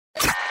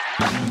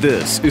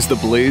This is the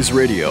Blaze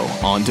Radio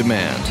on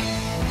demand.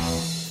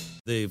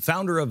 The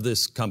founder of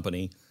this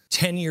company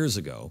 10 years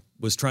ago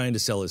was trying to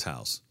sell his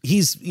house.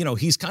 He's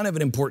kind of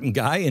an important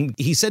guy. And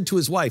he said to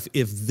his wife,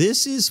 if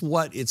this is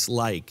what it's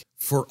like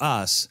for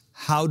us,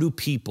 how do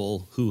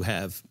people who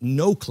have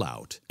no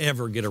clout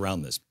ever get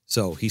around this?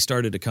 So he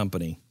started a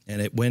company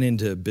and it went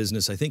into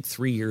business, I think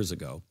 3 years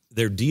ago.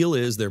 Their deal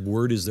is their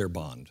word is their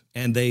bond.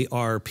 And they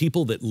are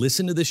people that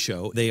listen to this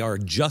show. They are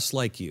just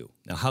like you.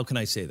 Now, how can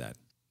I say that?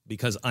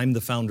 Because I'm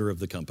the founder of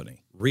the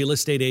company.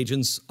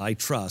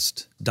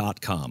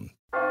 realestateagentsitrust.com.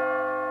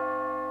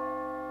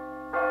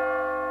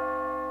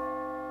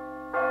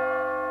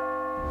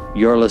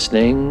 You're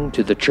listening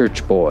to the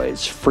Church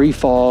Boys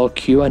FREEFALL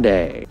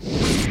Q&A.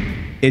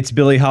 It's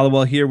Billy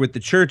Hollowell here with the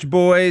Church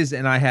Boys,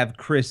 and I have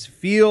Chris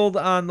Field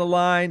on the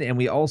line, and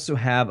we also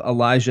have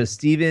Elijah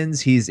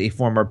Stevens. He's a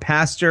former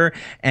pastor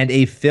and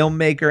a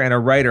filmmaker and a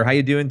writer. How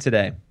you doing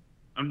today?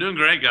 I'm doing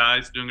great,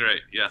 guys. Doing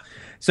great. Yeah.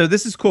 So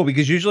this is cool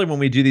because usually when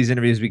we do these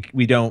interviews,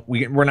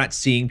 we're not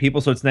seeing people,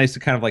 so it's nice to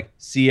kind of like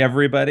see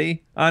everyone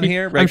on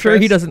here. Right, I'm sure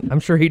Chris? he doesn't. I'm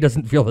sure he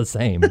doesn't feel the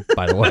same.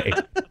 By the way,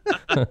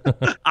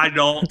 I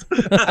don't.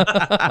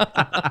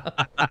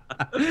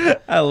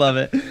 I love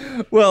it.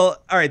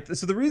 Well, all right.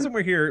 So the reason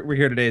we're here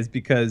today is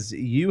because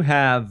you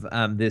have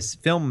this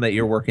film that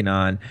you're working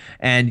on,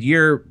 and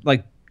you're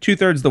like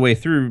 2/3 the way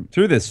through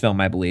this film,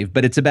 I believe.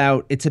 But it's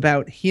about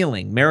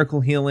healing,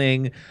 miracle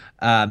healing,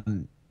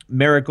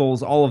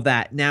 miracles, all of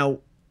that. Now,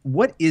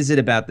 what is it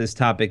about this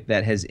topic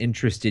that has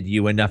interested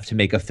you enough to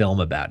make a film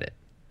about it?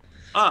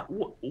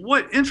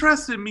 What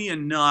interested me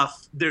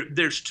enough,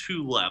 there's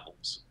two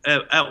levels.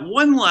 At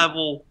one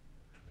level,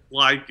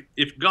 like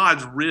if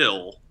God's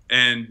real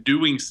and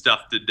doing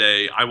stuff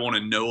today, I want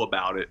to know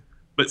about it.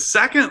 But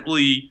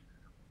secondly,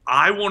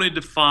 I wanted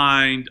to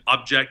find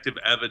objective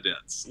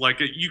evidence. Like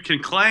you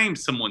can claim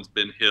someone's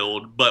been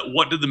healed, but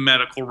what do the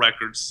medical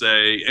records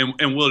say?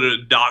 And will a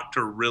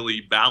doctor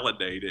really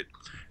validate it?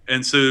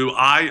 And so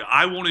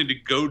I wanted to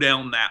go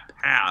down that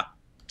path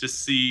to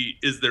see,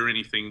 is there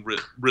anything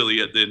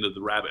really at the end of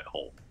the rabbit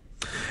hole?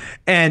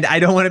 And I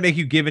don't want to make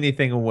you give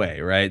anything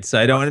away, right? So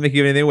I don't want to make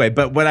you give anything away.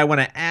 But what I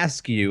want to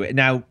ask you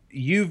now,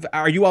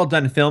 are you all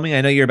done filming?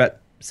 I know you're about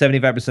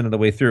 75% of the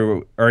way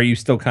through. Or are you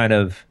still kind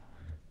of?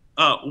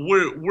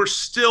 We're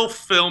still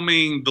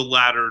filming the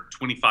latter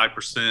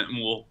 25%, and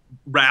we'll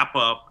wrap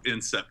up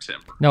in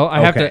September. no,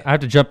 I have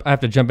to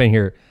jump in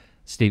here,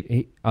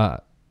 Steve.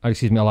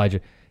 Excuse me,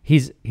 Elijah.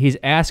 He's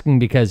asking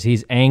because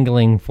he's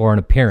angling for an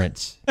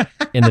appearance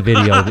in the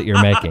video that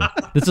you're making.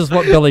 This is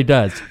what Billy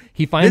does.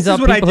 He finds out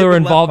people who are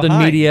involved in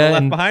media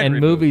and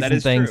movies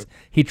and things. True.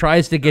 He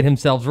tries to get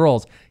himself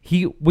roles.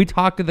 We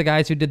talked to the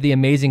guys who did the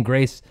Amazing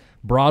Grace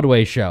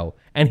Broadway show,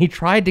 and he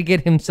tried to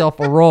get himself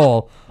a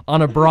role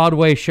on a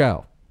Broadway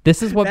show.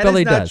 This is what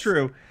Billy does. That's not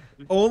true.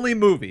 Only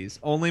movies.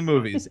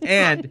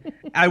 And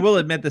I will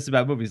admit this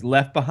about movies.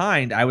 Left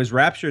Behind, I was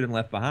raptured in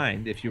Left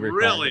Behind, if you recall.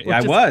 Really?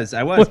 I was.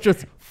 Which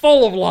is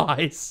full of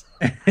lies.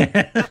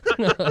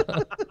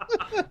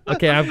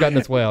 Okay, I've gotten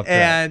this way off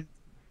track.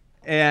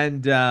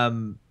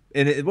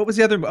 And what was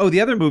the other? Oh,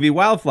 the other movie,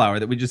 Wildflower,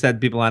 that we just had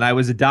people on. I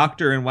was a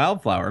doctor in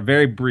Wildflower. A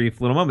very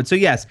brief little moment. So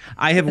yes,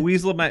 I have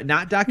weaseled my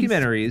not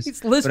documentaries.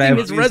 He's listing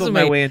his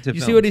resume. You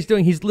see what he's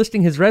doing? He's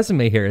listing his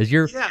resume here as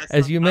you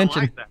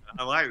mentioned.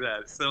 I like that.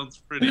 It sounds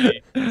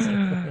pretty.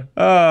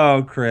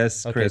 Oh,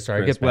 Chris. Okay, Chris,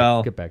 sorry. Chris.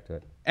 Get back to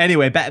it.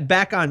 Anyway,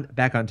 back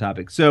on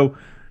topic. So,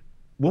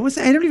 what was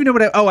I don't even know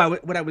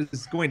what I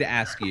was going to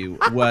ask you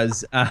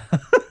was.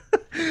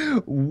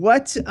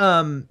 What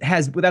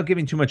has, without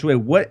giving too much away,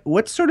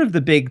 what's sort of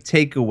the big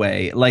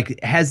takeaway? Like,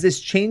 has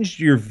this changed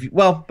your view?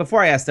 Well,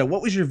 before I ask that,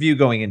 what was your view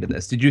going into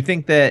this? Did you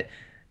think that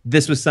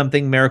this was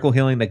something, miracle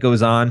healing, that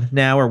goes on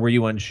now, or were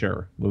you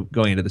unsure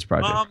going into this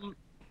project?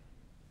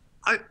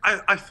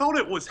 I thought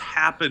it was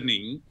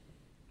happening,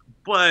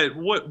 but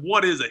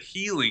what is a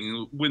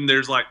healing when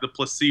there's like the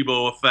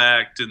placebo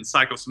effect and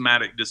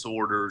psychosomatic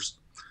disorders?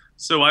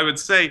 So I would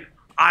say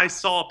I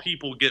saw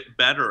people get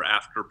better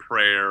after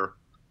prayer.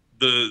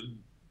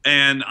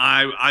 And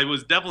I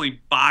was definitely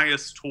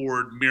biased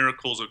toward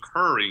miracles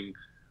occurring,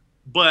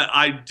 but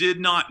I did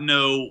not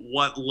know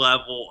what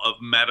level of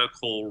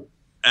medical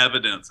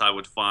evidence I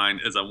would find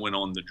as I went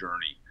on the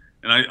journey.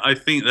 And I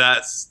think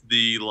that's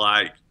the,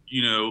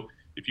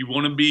 if you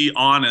want to be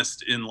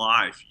honest in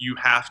life, you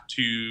have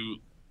to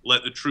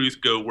let the truth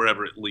go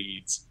wherever it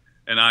leads.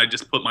 And I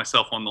just put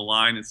myself on the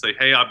line and say,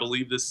 hey, I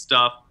believe this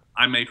stuff.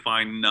 I may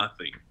find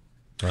nothing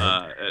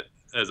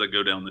as I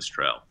go down this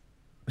trail.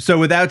 So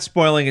without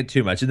spoiling it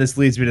too much, and this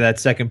leads me to that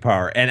second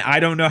part, and I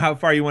don't know how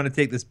far you want to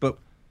take this, but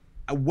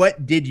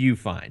what did you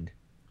find?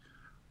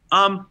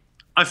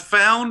 I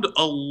found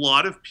a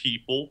lot of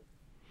people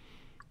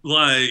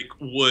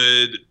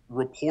would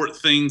report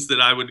things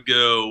that I would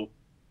go,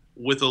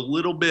 with a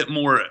little bit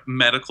more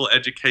medical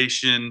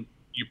education,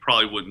 you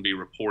probably wouldn't be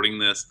reporting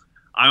this.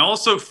 I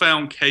also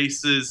found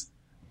cases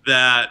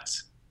that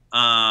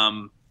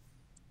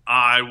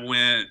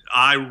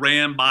I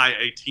ran by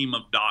a team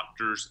of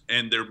doctors,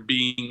 and they're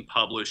being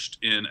published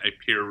in a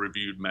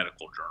peer-reviewed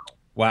medical journal.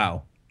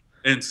 Wow.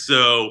 And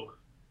so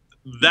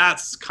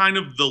that's kind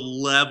of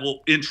the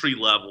entry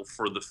level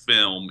for the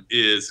film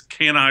is,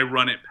 can I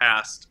run it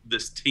past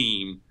this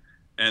team?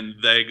 And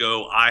they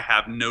go, I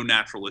have no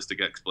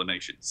naturalistic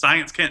explanation.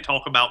 Science can't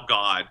talk about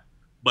God,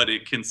 but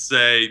it can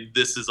say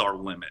this is our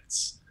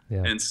limits.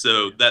 Yeah. And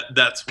so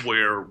that's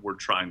where we're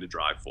trying to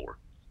drive for.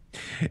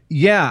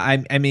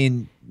 Yeah, I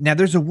mean, now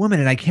there's a woman,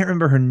 and I can't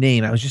remember her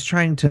name. I was just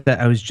trying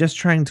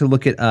to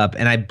look it up,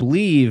 and I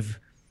believe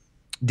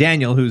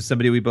Daniel, who's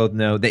somebody we both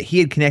know, that he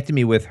had connected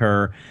me with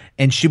her,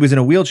 and she was in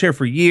a wheelchair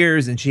for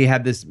years, and she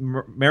had this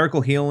miracle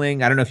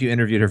healing. I don't know if you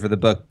interviewed her for the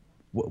book.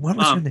 What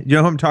was her name? You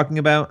know who I'm talking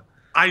about?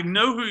 I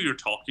know who you're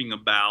talking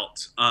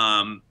about,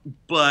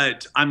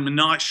 but I'm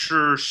not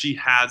sure she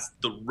has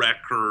the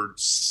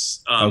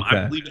records. Okay.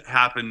 I believe it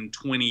happened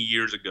 20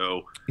 years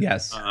ago.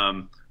 Yes.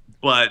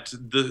 But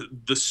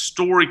the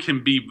story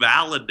can be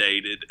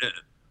validated,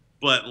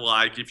 but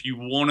like if you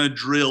want to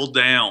drill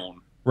down,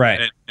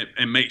 right,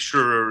 and make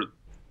sure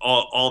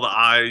all the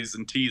I's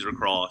and T's are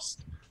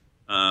crossed,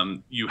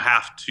 you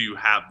have to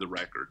have the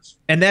records.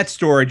 And that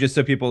story, just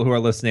so people who are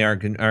listening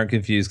aren't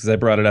confused, because I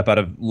brought it up out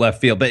of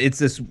left field, but it's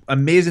this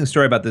amazing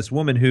story about this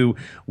woman who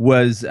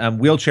was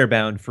wheelchair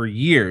bound for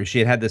years.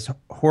 She had this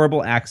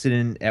horrible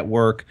accident at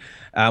work,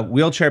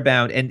 wheelchair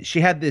bound, and she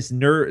had this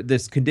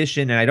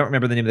condition, and I don't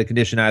remember the name of the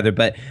condition either,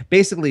 but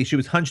basically she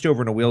was hunched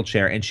over in a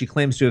wheelchair, and she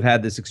claims to have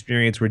had this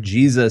experience where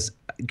Jesus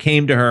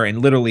came to her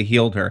and literally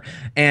healed her.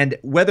 And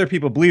whether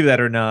people believe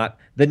that or not,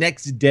 the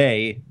next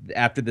day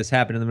after this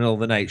happened in the middle of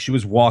the night, she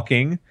was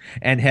walking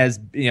and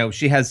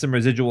she has some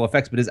residual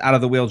effects, but is out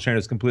of the wheelchair and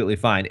is completely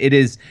fine. It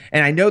is,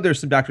 and I know there's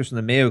some doctors from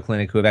the Mayo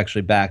Clinic who have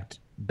actually backed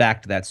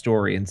that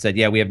story and said,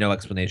 yeah, we have no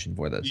explanation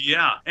for this.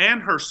 Yeah,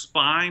 and her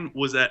spine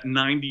was at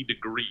 90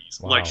 degrees.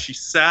 Wow. Like she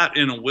sat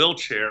in a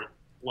wheelchair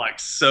like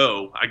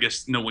so. I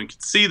guess no one can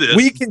see this.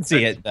 We can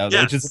see it, though,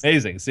 yes. Which is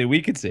amazing. See,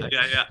 we can see it.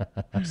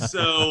 Yeah.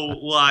 So,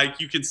 like,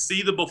 you can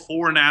see the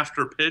before and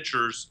after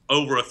pictures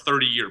over a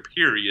 30-year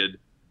period,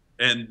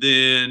 and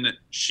then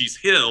she's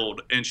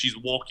healed, and she's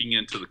walking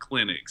into the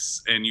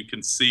clinics, and you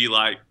can see,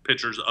 like,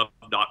 pictures of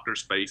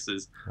doctors'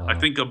 faces. Wow. I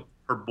think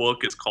her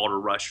book is called A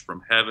Rush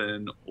from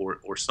Heaven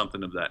or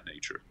something of that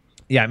nature.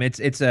 Yeah, I mean, it's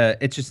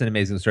just an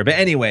amazing story. But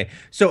anyway,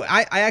 so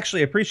I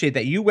actually appreciate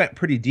that you went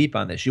pretty deep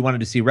on this. You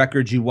wanted to see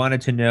records. You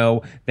wanted to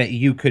know that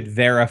you could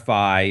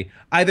verify.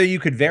 Either you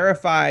could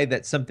verify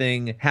that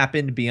something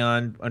happened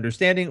beyond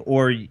understanding,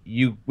 or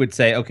you would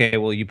say, okay,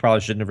 well, you probably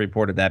shouldn't have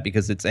reported that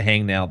because it's a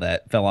hangnail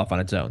that fell off on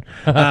its own.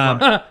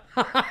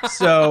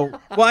 So,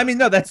 well, I mean,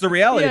 no, that's the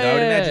reality, though. I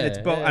would imagine it's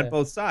on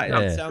both sides.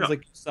 It sounds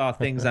like you saw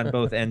things on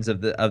both ends of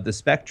the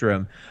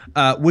spectrum.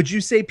 Would you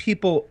say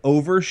people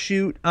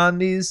overshoot on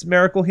these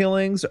miracle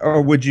healings,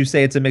 or would you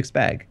say it's a mixed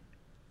bag?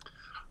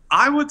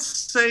 I would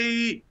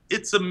say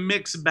it's a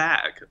mixed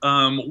bag.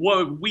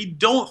 What we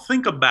don't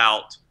think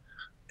about,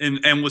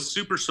 and was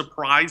super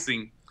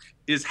surprising,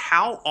 is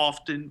how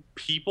often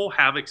people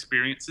have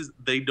experiences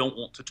they don't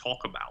want to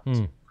talk about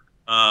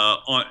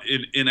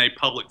in a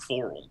public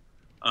forum.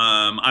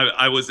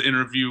 I was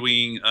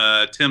interviewing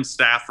Tim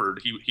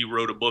Stafford. He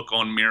wrote a book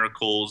on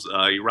miracles.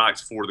 He writes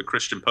for the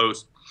Christian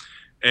Post.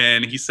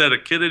 And he said a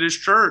kid at his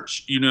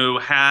church,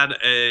 had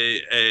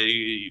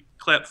a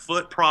cleft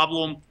foot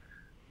problem,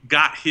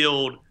 got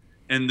healed,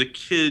 and the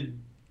kid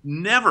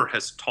never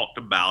has talked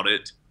about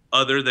it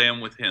other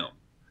than with him.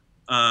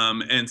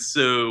 And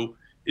so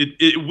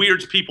it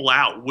weirds people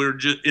out. We're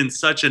just in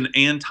such an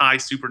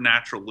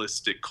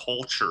anti-supernaturalistic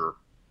culture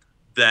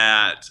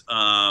that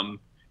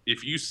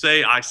if you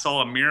say I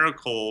saw a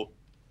miracle,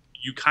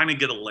 you kind of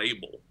get a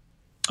label.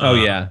 Oh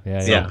yeah.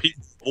 So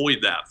people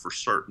avoid that for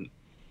certain.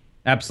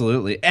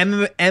 Absolutely.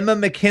 Emma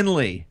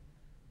McKinley.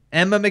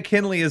 Emma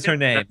McKinley is her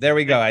name. There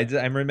we go.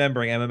 I'm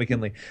remembering Emma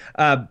McKinley.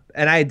 And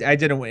I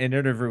did an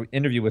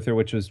interview with her,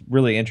 which was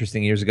really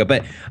interesting years ago.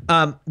 But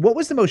what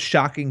was the most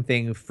shocking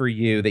thing for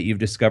you that you've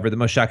discovered? The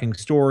most shocking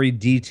story,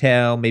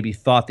 detail, maybe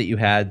thought that you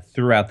had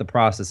throughout the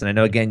process? And I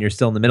know, again, you're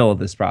still in the middle of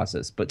this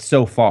process, but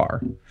so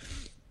far.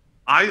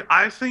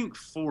 I think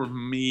for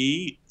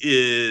me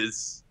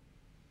is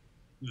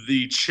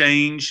the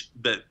change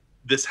that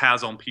this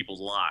has on people's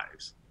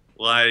lives.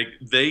 Like,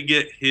 they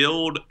get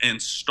healed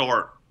and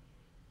start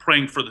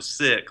praying for the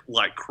sick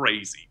like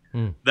crazy.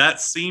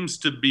 That seems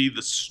to be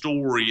the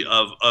story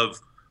of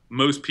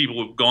most people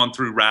who've gone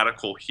through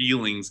radical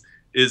healings,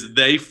 is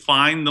they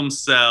find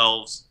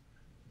themselves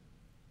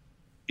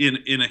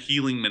in a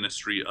healing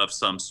ministry of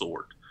some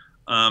sort.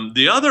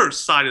 The other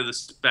side of the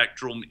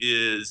spectrum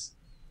is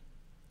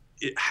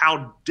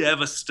how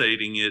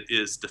devastating it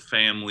is to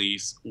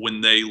families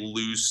when they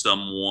lose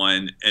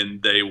someone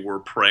and they were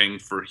praying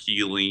for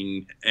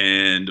healing,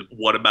 and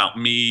what about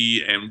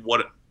me, and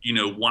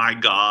why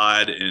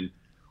God, and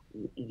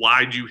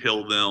why'd you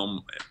heal them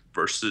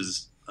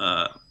versus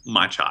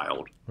my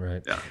child.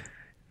 Right.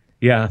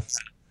 Yeah.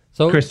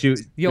 So Chris, you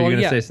were going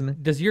to say something?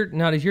 Does your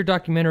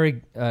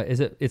documentary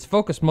it's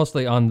focused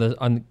mostly on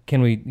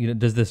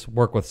does this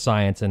work with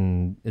science,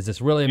 and is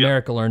this really a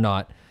miracle or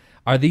not?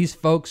 Are these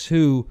folks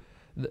who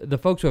the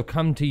folks who have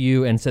come to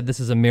you and said this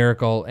is a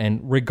miracle, and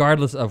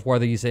regardless of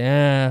whether you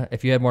say,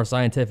 if you had more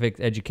scientific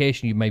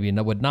education, you maybe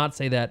would not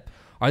say that,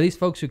 are these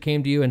folks who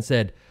came to you and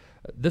said,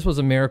 this was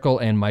a miracle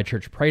and my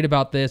church prayed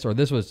about this, or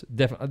this was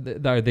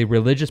are they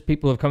religious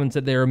people who have come and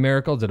said they're a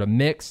miracle? Is it a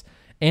mix?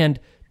 And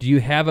do you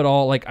have it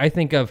all? Like, I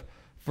think of,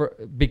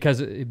 because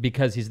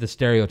he's the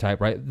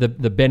stereotype, right?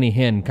 The Benny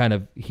Hinn kind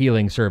of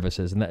healing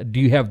services, and do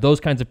you have those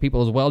kinds of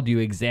people as well? Do you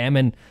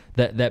examine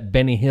that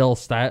Benny Hinn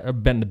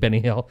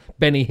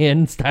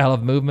style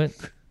of movement?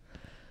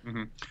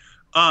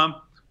 Mm-hmm.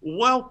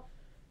 Well,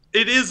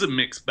 it is a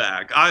mixed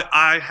bag.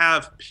 I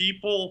have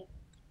people.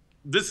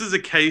 This is a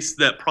case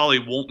that probably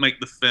won't make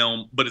the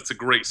film, but it's a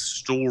great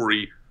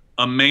story.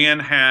 A man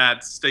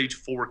had stage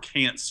 4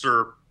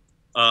 cancer.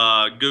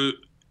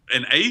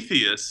 An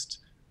atheist.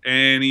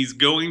 And he's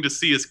going to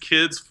see his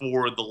kids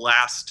for the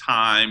last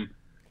time.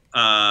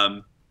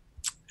 And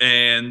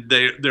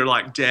they're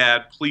like,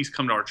 Dad, please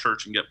come to our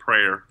church and get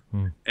prayer.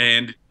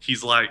 And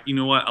he's like, you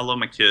know what? I love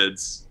my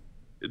kids.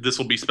 This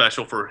will be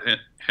special for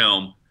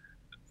him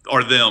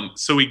or them.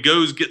 So he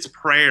goes, gets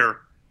prayer,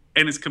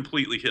 and is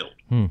completely healed.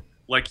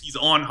 Like, he's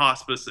on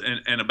hospice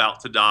and about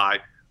to die.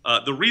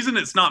 The reason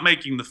it's not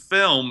making the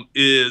film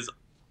is,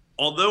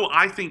 although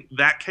I think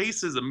that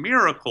case is a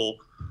miracle,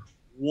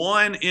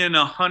 1 in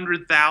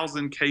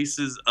 100,000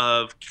 cases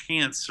of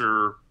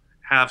cancer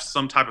have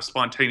some type of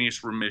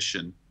spontaneous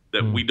remission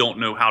that we don't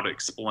know how to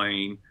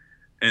explain.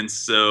 And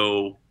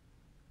so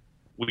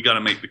we got to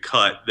make the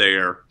cut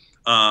there.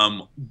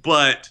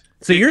 But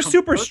so you're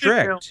super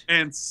strict.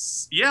 And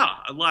yeah,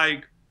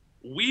 like,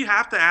 we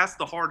have to ask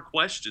the hard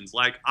questions.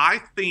 Like, I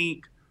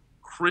think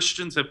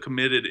Christians have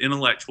committed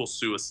intellectual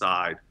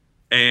suicide.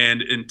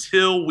 And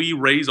until we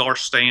raise our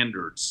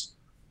standards,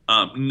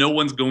 no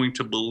one's going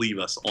to believe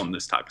us on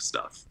this type of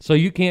stuff. So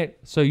you can't.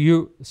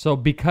 So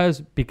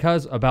because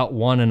about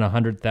 1 in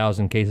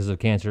 100,000 cases of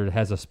cancer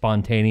has a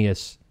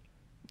spontaneous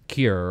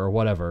cure or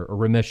whatever, or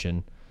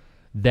remission,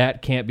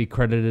 that can't be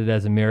credited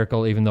as a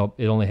miracle, even though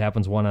it only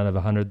happens 1 out of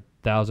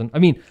 100,000. I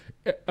mean,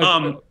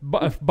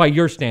 by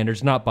your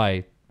standards, not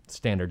by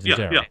standards in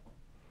general. Yeah.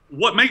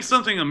 What makes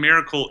something a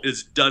miracle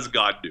is, does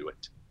God do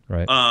it?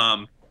 Right.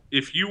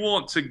 If you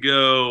want to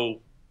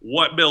go,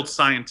 what builds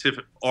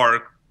scientific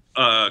or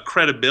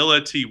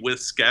credibility with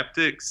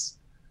skeptics,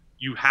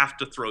 you have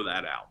to throw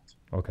that out.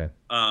 Okay.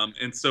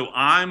 And so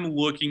I'm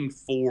looking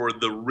for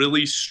the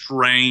really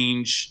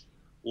strange,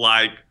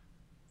 like,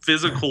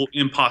 physical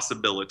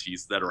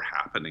impossibilities that are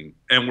happening,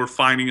 and we're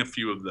finding a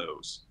few of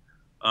those.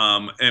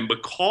 And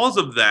because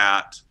of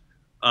that,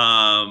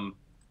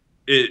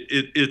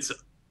 it's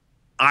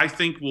I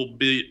think will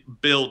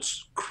build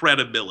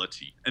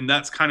credibility, and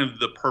that's kind of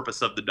the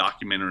purpose of the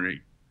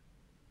documentary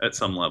at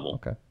some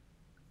level. Okay.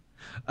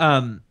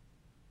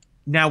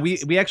 Now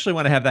we actually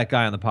want to have that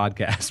guy on the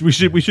podcast.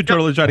 We should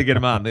totally try to get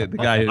him on. The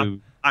guy who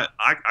I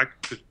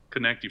could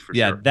connect you for sure.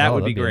 Yeah, that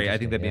would be that'd be great. I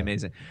think that'd be yeah.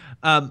 amazing.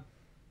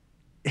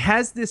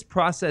 Has this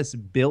process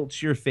built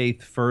your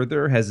faith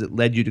further? Has it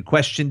led you to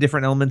question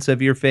different elements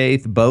of your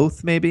faith?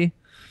 Both, maybe?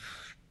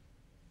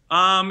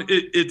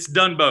 It's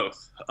done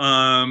both.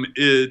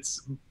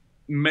 It's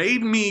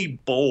made me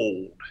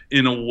bold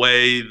in a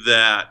way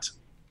that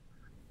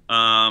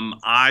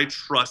I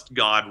trust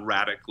God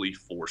radically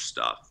for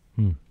stuff.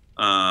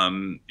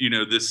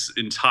 This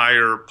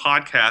entire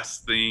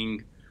podcast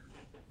thing,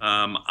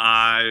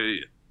 I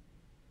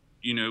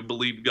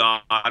believe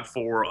God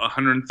for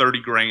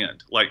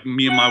 $130,000. Like,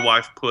 me and my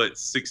wife put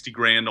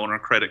 $60,000 on our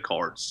credit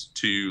cards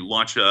to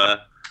launch the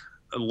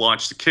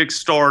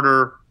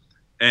Kickstarter.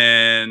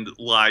 And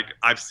like,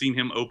 I've seen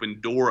him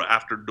open door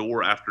after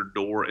door after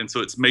door. And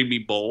so it's made me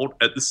bold.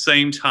 At the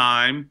same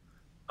time,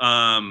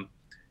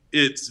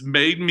 it's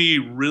made me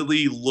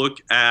really look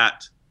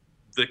at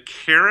the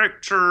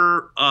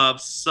character of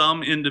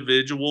some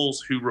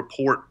individuals who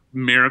report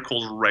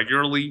miracles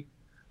regularly.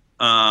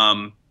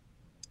 And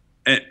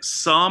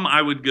some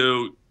I would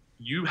go,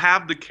 you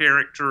have the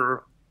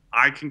character,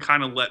 I can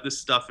kind of let this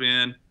stuff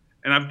in.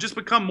 And I've just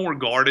become more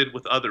guarded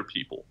with other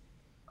people.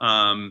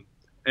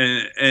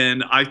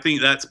 And I think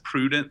that's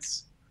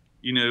prudence.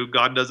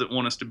 God doesn't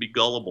want us to be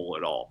gullible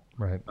at all.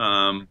 Right.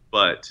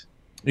 But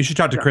you should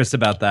talk to Chris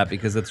about that,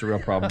 because that's a real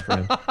problem for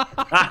him.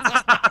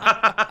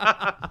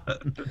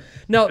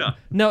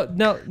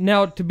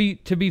 Now, to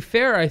be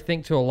fair, I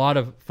think to a lot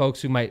of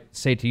folks who might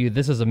say to you,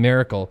 "This is a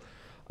miracle,"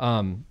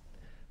 and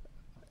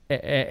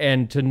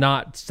to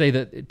not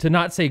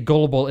say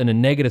gullible in a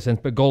negative sense,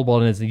 but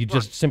gullible in as you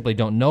just simply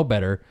don't know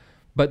better.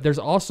 But there is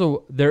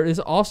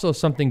also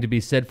something to be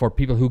said for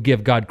people who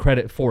give God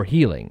credit for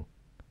healing,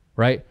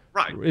 right?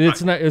 Right.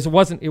 It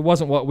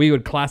wasn't what we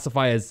would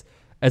classify as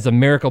a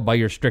miracle by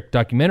your strict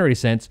documentary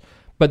sense,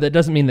 but that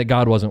doesn't mean that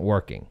God wasn't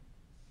working.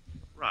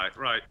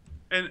 Right.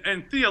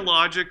 And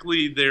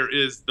theologically, there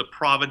is the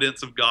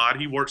providence of God.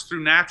 He works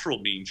through natural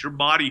means. Your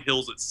body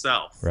heals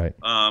itself. Right.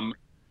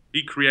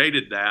 He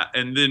created that.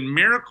 And then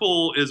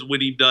miracle is when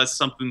he does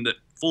something that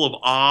full of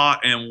awe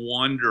and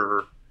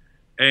wonder.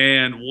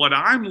 And what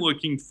I'm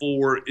looking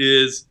for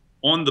is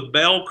on the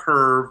bell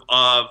curve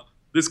of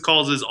this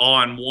causes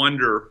awe and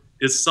wonder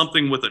is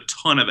something with a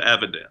ton of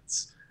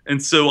evidence.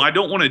 And so I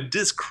don't want to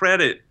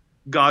discredit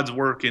God's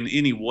work in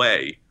any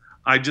way.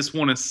 I just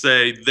want to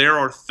say there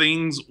are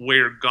things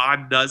where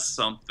God does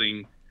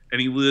something and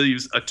he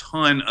leaves a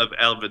ton of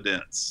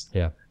evidence.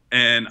 Yeah.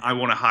 And I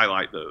want to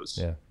highlight those.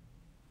 Yeah.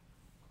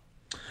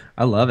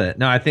 I love it.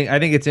 No, I think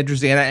it's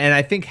interesting, and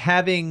I think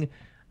having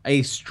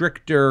a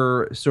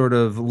stricter sort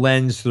of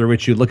lens through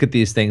which you look at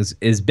these things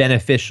is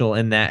beneficial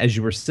in that, as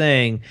you were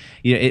saying,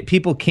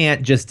 people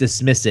can't just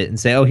dismiss it and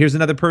say, oh, here's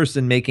another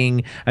person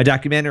making a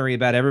documentary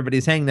about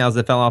everybody's hangnails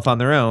that fell off on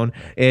their own.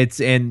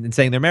 And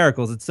saying they're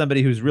miracles. It's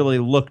somebody who's really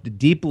looked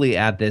deeply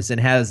at this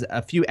and has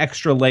a few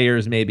extra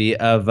layers maybe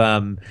of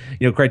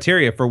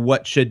criteria for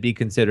what should be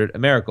considered a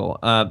miracle.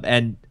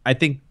 And I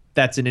think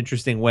that's an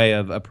interesting way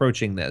of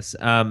approaching this.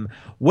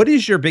 What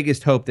is your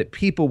biggest hope that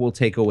people will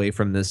take away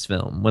from this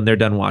film when they're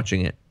done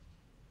watching it?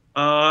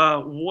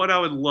 What I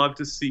would love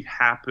to see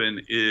happen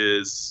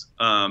is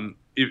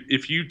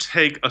if you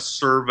take a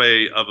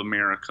survey of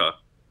America,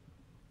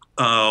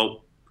 about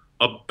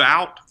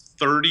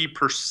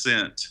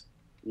 30%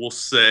 will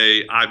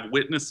say, I've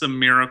witnessed a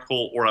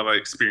miracle or I've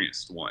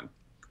experienced one.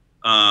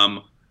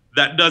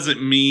 That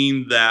doesn't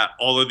mean that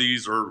all of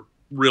these are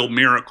real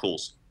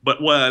miracles. But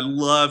what I'd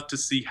love to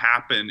see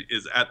happen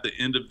is at the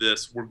end of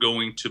this, we're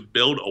going to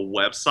build a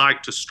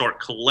website to start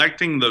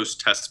collecting those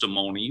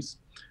testimonies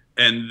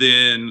and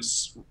then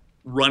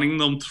running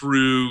them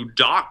through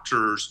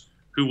doctors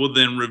who will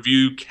then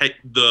review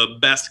the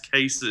best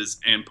cases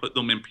and put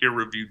them in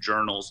peer-reviewed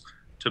journals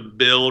to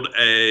build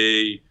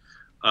a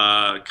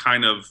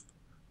kind of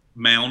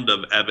mound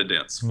of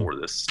evidence for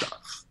this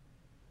stuff.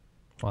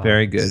 Wow.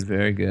 Very good,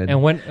 very good.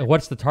 And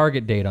what's the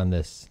target date on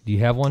this? Do you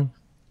have one?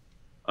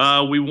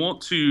 We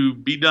want to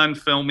be done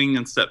filming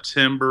in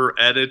September,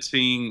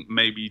 editing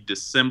maybe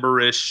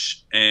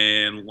December-ish,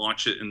 and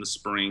launch it in the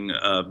spring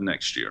of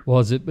next year. Well,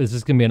 is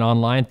this going to be an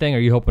online thing? Are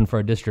you hoping for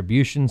a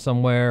distribution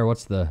somewhere?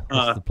 What's the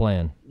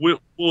plan?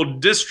 We'll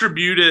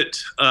distribute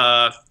it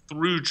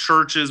through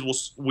churches.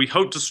 We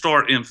hope to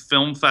start in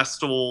film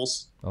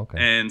festivals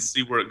and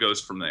see where it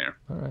goes from there.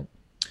 All right.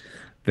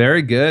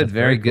 Very good, That's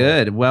very cool.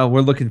 good. Well,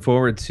 we're looking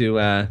forward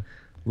to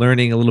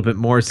learning a little bit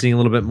more, seeing a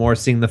little bit more,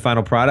 seeing the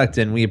final product,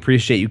 and we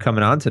appreciate you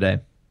coming on today.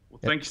 Well,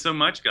 thank you so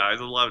much, guys.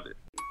 I loved it.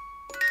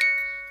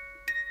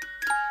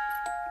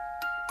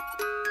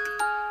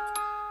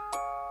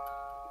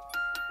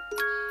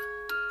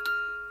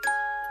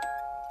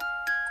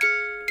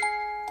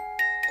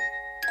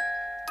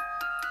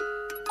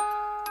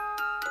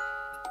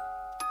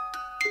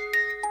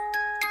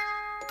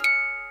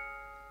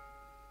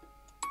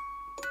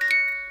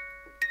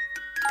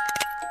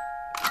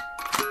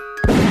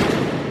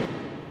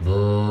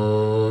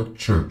 The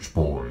Church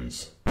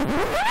Boys.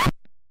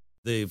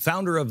 The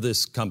founder of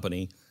this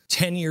company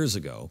 10 years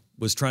ago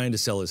was trying to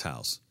sell his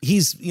house.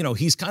 He's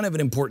kind of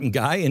an important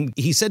guy. And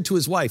he said to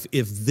his wife,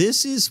 if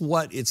this is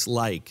what it's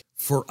like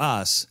for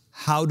us,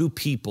 how do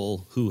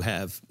people who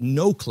have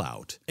no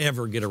clout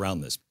ever get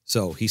around this?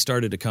 So he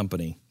started a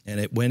company and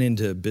it went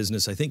into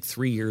business, I think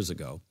 3 years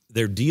ago.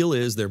 Their deal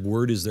is their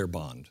word is their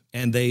bond.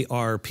 And they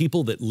are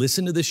people that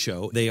listen to this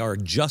show. They are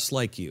just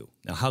like you.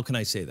 Now, how can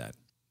I say that?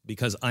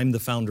 Because I'm the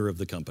founder of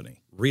the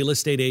company.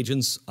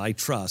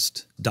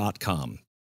 RealestateAgentsITrust.com.